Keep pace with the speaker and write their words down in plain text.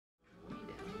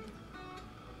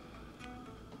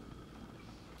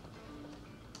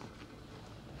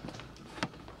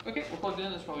Okay, we're plugged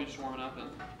in. It's probably just warming up.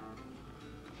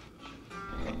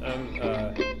 I'm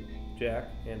Jack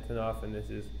Antonoff, and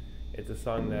it's a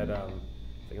song that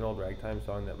it's like an old ragtime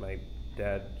song that my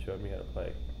dad showed me how to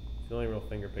play. It's the only real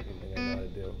finger picking thing I know how to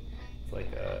do. It's like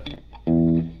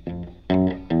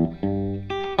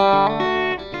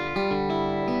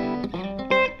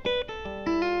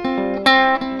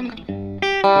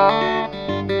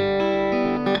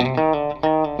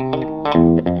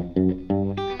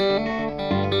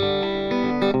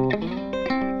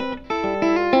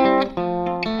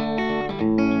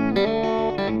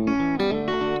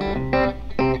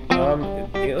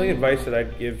the only advice that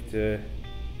I'd give to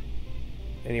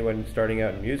anyone starting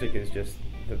out in music is just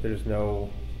that there's no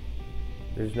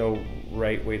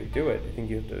right way to do it. I think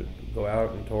you have to go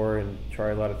out and tour and try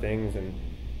a lot of things and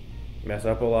mess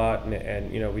up a lot,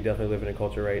 and you know, we definitely live in a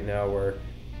culture right now where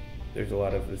there's a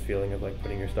lot of this feeling of like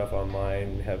putting your stuff online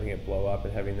and having it blow up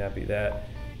and having that be that.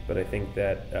 But I think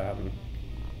that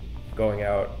going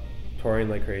out, touring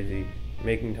like crazy,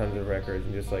 making tons of records,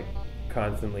 and just like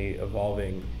constantly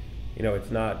evolving, you know,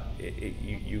 it's not,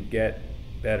 you get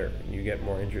better and you get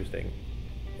more interesting,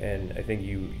 and I think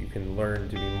you can learn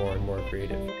to be more and more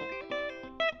creative.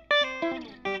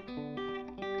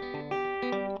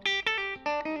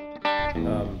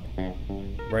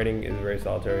 Writing is a very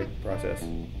solitary process,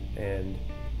 and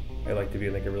I like to be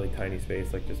in like a really tiny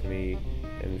space, like just me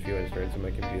and a few instruments on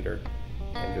my computer,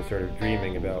 and just sort of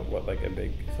dreaming about what like a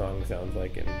big song sounds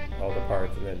like and all the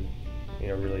parts, and then, you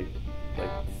know, really like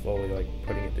slowly like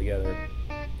putting it together.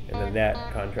 And then that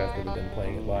contrasted with them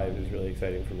playing it live is really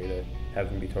exciting for me to have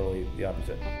them be totally the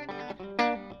opposite.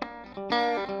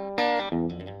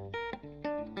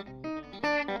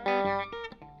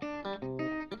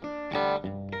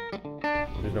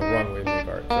 There's no wrong way to make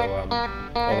art, so all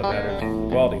that matters is the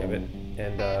quality of it.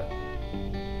 And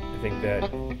I think that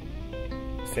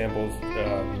samples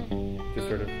just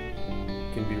sort of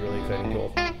can be really exciting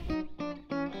tools.